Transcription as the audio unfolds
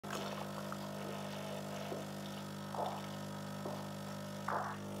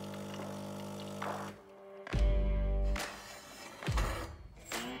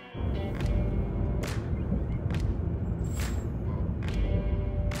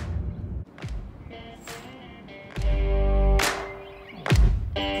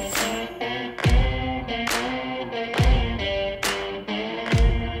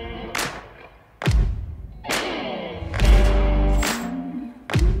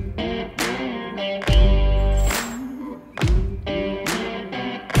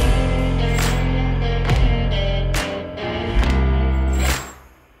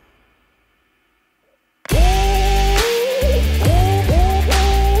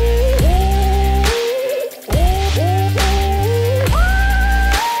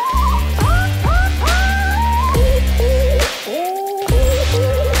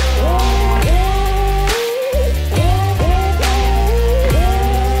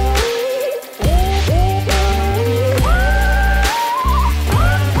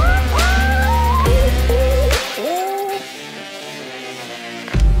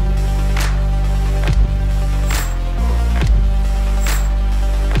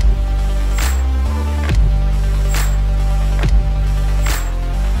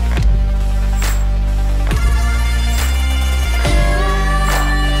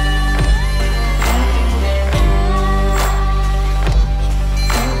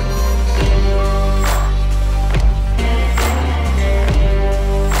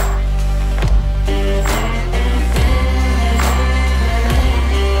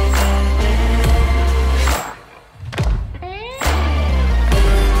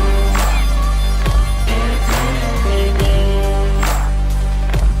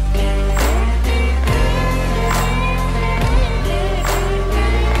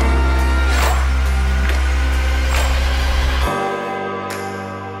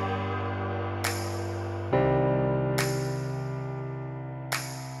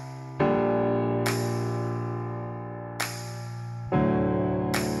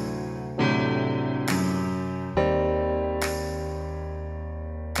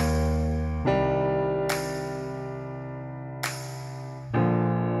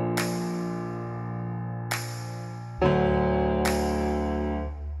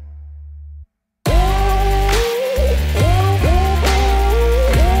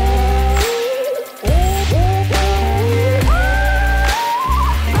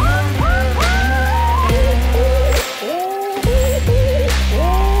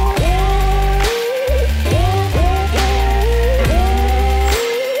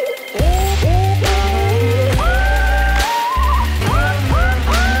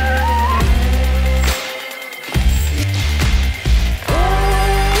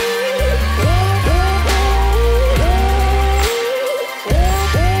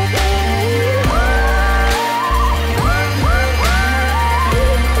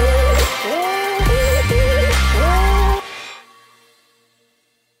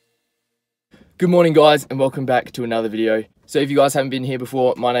Good morning guys and welcome back to another video. So if you guys haven't been here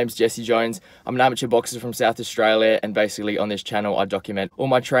before, my name's Jesse Jones. I'm an amateur boxer from South Australia, and basically on this channel I document all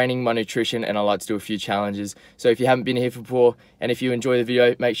my training, my nutrition, and I like to do a few challenges. So if you haven't been here before and if you enjoy the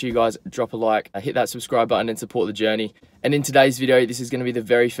video, make sure you guys drop a like, hit that subscribe button and support the journey. And in today's video, this is going to be the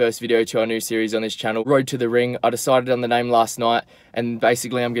very first video to our new series on this channel, Road to the Ring. I decided on the name last night, and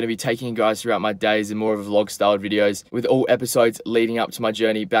basically I'm going to be taking you guys throughout my days in more of vlog styled videos with all episodes leading up to my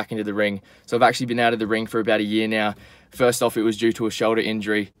journey back into the ring. So I've actually been out of the ring for about a year now. First off, it was due to a shoulder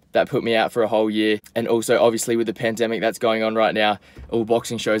injury that put me out for a whole year, and also obviously with the pandemic that's going on right now, all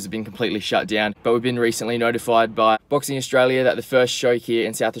boxing shows have been completely shut down. But we've been recently notified by Boxing Australia that the first show here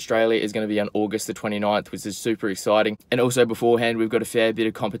in South Australia is going to be on August the 29th, which is super exciting. And also beforehand, we've got a fair bit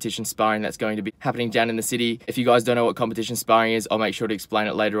of competition sparring that's going to be happening down in the city. If you guys don't know what competition sparring is, I'll make sure to explain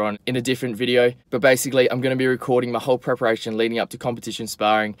it later on in a different video. But basically, I'm going to be recording my whole preparation leading up to competition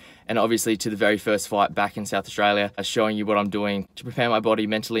sparring, and obviously to the very first fight back in South Australia, showing you what I'm doing to prepare my body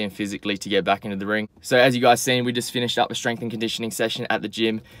mentally and physically to get back into the ring. So as you guys seen, we just finished up a strength and conditioning session at the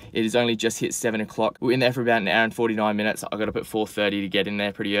gym. It has only just hit 7 o'clock. We're in there for about an hour and 49 minutes. I got up at 4:30 to get in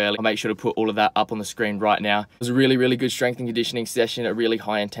there pretty early. I'll make sure to put all of that up on the screen right now. It was a really good strength and conditioning session, a really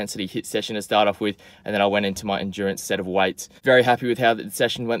high intensity hit session to start off with, and then I went into my endurance set of weights. Very happy with how the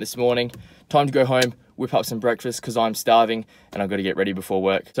session went this morning. Time to go home, whip up some breakfast because I'm starving and I've got to get ready before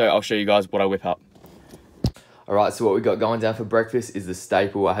work. So I'll show you guys what I whip up. All right, so what we got going down for breakfast is the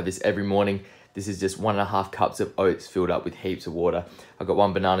staple. I have this every morning. This is just 1.5 cups of oats filled up with heaps of water. I've got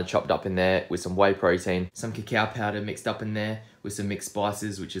 1 banana chopped up in there with some whey protein, some cacao powder mixed up in there with some mixed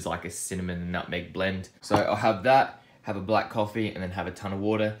spices, which is like a cinnamon and nutmeg blend. So I'll have that, have a black coffee, and then have a ton of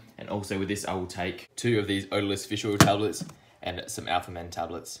water. And also with this, I will take 2 of these odorless fish oil tablets and some Alpha Men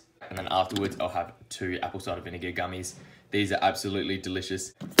tablets. And then afterwards, I'll have 2 apple cider vinegar gummies. These are absolutely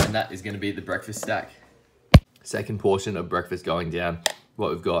delicious. And that is going to be the breakfast stack. Second portion of breakfast going down.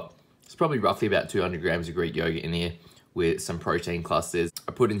 What we've got, it's probably roughly about 200 grams of Greek yogurt in here with some protein clusters.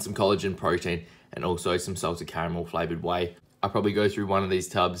 I put in some collagen protein and also some salted caramel flavored whey. I probably go through one of these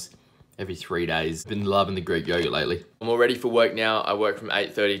tubs every 3 days. Been loving the Greek yogurt lately. I'm all ready for work now. I work from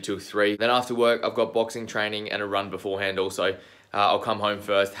 8:30 till 3. Then after work, I've got boxing training and a run beforehand also. I'll come home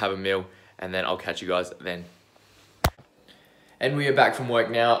first, have a meal, and then I'll catch you guys then. And we are back from work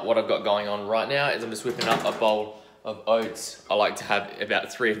now. What I've got going on right now is I'm just whipping up a bowl of oats. I like to have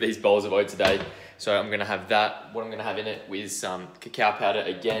about 3 of these bowls of oats a day. So I'm gonna have that. What I'm gonna have in it is some cacao powder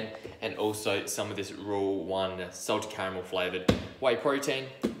again, and also some of this Rule 1 salted caramel flavored whey protein.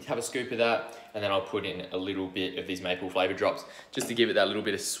 Have a scoop of that, and then I'll put in a little bit of these maple flavor drops just to give it that little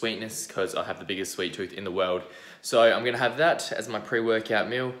bit of sweetness, because I have the biggest sweet tooth in the world. So I'm gonna have that as my pre-workout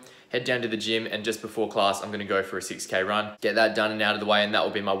meal. Head down to the gym, and just before class, I'm gonna go for a 6K run. Get that done and out of the way, and that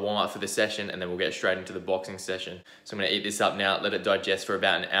will be my warm-up for the session, and then we'll get straight into the boxing session. So I'm gonna eat this up now, let it digest for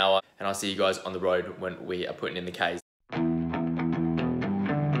about an hour, and I'll see you guys on the road when we are putting in the Ks.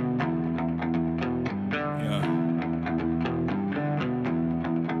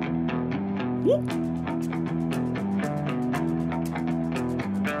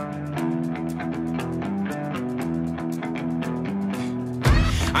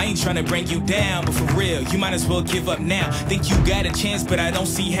 I ain't tryna bring you down, but for real, you might as well give up now. Think you got a chance, but I don't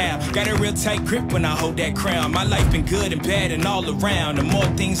see how. Got a real tight grip when I hold that crown. My life been good and bad and all around. The more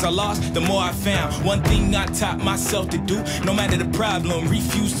things I lost, the more I found. One thing I taught myself to do, no matter the problem,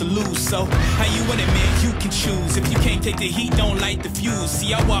 refuse to lose. So, how you want it, man, you can choose. If you can't take the heat, don't light the fuse.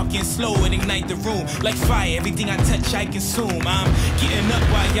 See, I walk in slow and ignite the room. Like fire, everything I touch, I consume. I'm getting up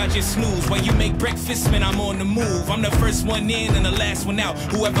while y'all just snooze. While you make breakfast, man, I'm on the move. I'm the first one in and the last one out.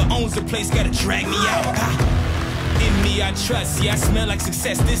 Whoever owns the place gotta drag me out. In me I trust, yeah, I smell like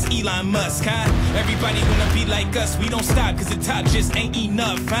success, this Elon Musk, Everybody wanna be like us, we don't stop cause the top just ain't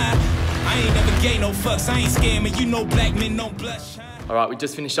enough, I ain't never gay no fucks, I ain't scared, man, you know black men don't blush, Alright, we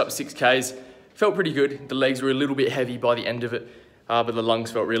just finished up 6Ks. Felt pretty good. The legs were a little bit heavy by the end of it, but the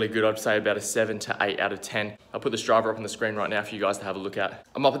lungs felt really good. I'd say about a 7 to 8 out of 10. I'll put the Strava up on the screen right now for you guys to have a look at.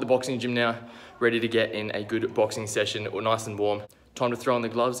 I'm up at the boxing gym now, ready to get in a good boxing session, nice and warm. Time to throw on the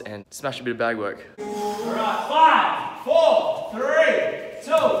gloves and smash a bit of bag work. All right, 5, 4, 3,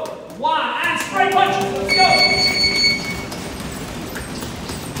 2, 1, and straight punches. Let's go.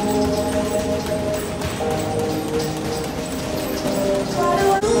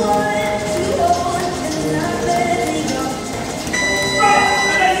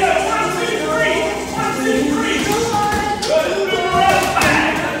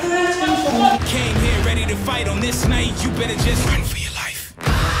 Came here ready to fight on this night, you better just run for your life.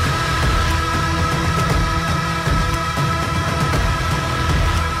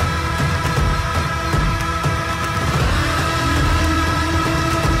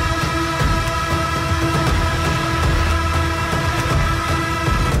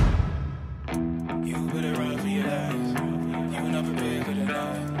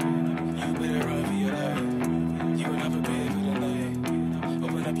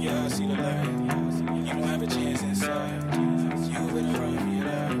 Yeah, I see the light. You don't have a chance inside. You better run for your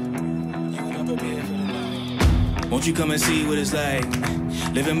life. You not prepared for the night. Won't you come and see what it's like?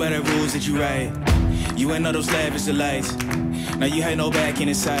 Living by the rules that you write. You ain't know those lavish delights. Now you had no back in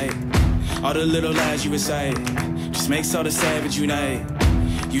the sight. All the little lies you recite just makes all the savage unite.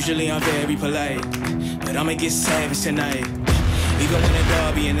 Usually I'm very polite, but I'ma get savage tonight. Even when the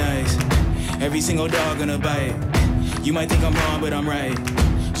dog being nice, every single dog gonna bite. You might think I'm wrong, but I'm right.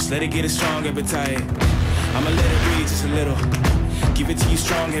 Just let it get a strong appetite. I'ma let it breathe just a little. Give it to you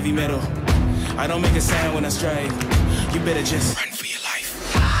strong, heavy metal. I don't make a sound when I strike. You better just run for your life.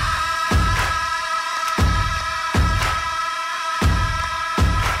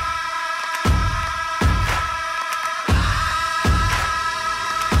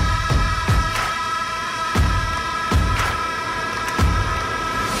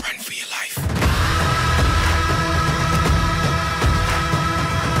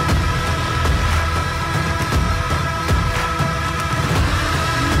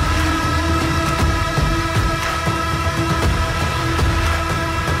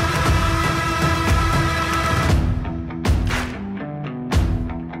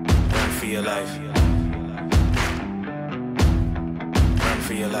 Your life. Run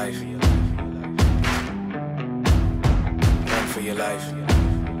for your life. Run for your life.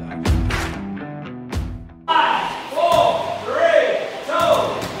 5, 4, 3, 2,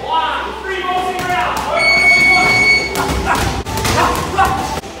 1. Free bouncing around.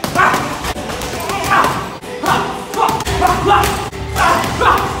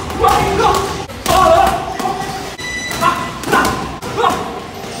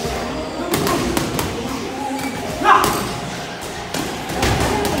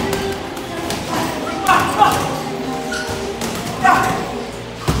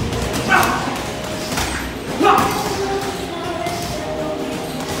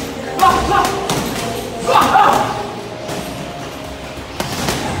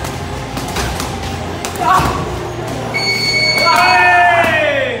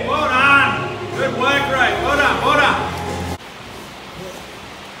 Hey! Well done. Good work, Ray. Well done. Well done.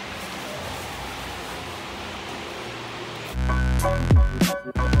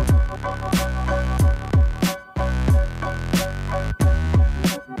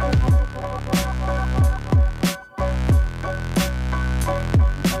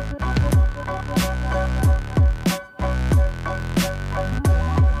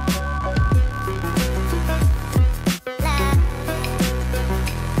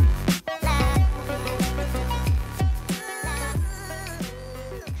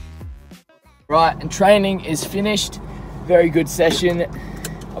 Right, and training is finished. Very good session.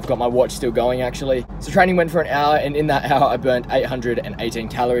 I've got my watch still going actually. So training went for an hour, and in that hour I burnt 818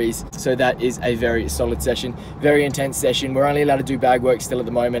 calories. So that is a very solid session, very intense session. We're only allowed to do bag work still at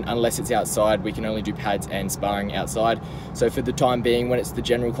the moment unless it's outside. We can only do pads and sparring outside. So for the time being, when it's the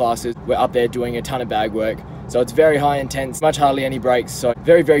general classes, we're up there doing a ton of bag work. So it's very high intense, much hardly any breaks. So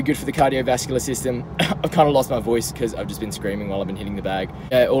very, very good for the cardiovascular system. I've kind of lost my voice because I've just been screaming while I've been hitting the bag.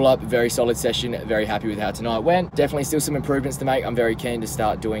 All up, very solid session. Very happy with how tonight went. Definitely still some improvements to make. I'm very keen to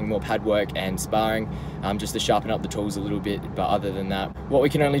start doing more pad work and sparring, just to sharpen up the tools a little bit. But other than that, what we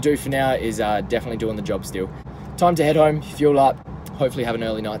can only do for now is definitely doing the job still. Time to head home, fuel up, hopefully have an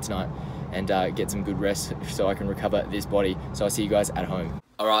early night tonight, and get some good rest so I can recover this body. So I'll see you guys at home.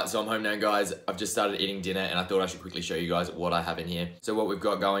 Alright, so I'm home now, guys. I've just started eating dinner, and I thought I should quickly show you guys what I have in here. So what we've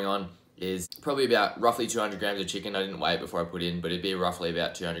got going on is probably about roughly 200 grams of chicken. I didn't weigh it before I put in, but it'd be roughly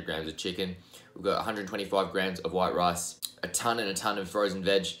about 200 grams of chicken. We've got 125 grams of white rice, a ton and a ton of frozen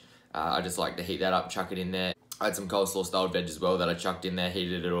veg. I just like to heat that up, chuck it in there. I had some coleslaw styled veg as well that I chucked in there,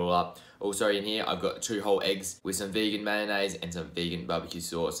 heated it all up. Also in here, I've got 2 whole eggs with some vegan mayonnaise and some vegan barbecue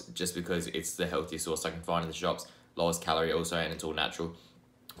sauce, just because it's the healthiest sauce I can find in the shops. Lowest calorie also, and it's all natural.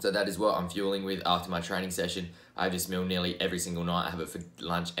 So that is what I'm fueling with after my training session. I have this meal nearly every single night. I have it for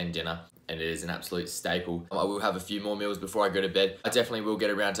lunch and dinner, and it is an absolute staple. I will have a few more meals before I go to bed. I definitely will get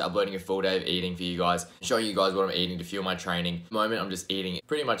around to uploading a full day of eating for you guys, showing you guys what I'm eating to fuel my training. At the moment, I'm just eating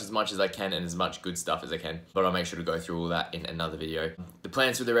pretty much as I can and as much good stuff as I can, but I'll make sure to go through all that in another video. The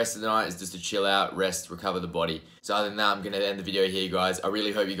plans for the rest of the night is just to chill out, rest, recover the body. So other than that, I'm going to end the video here, guys. I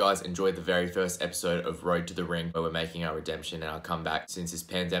really hope you guys enjoyed the very first episode of Road to the Ring, where we're making our redemption and our comeback since this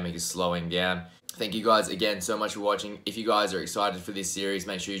pandemic is slowing down. Thank you guys again so much for watching. If you guys are excited for this series,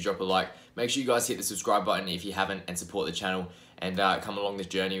 make sure you drop a like. Make sure you guys hit the subscribe button if you haven't, and support the channel, and come along this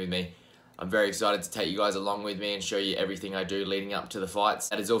journey with me. I'm very excited to take you guys along with me and show you everything I do leading up to the fights.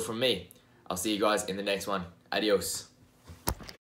 That is all from me. I'll see you guys in the next one. Adios.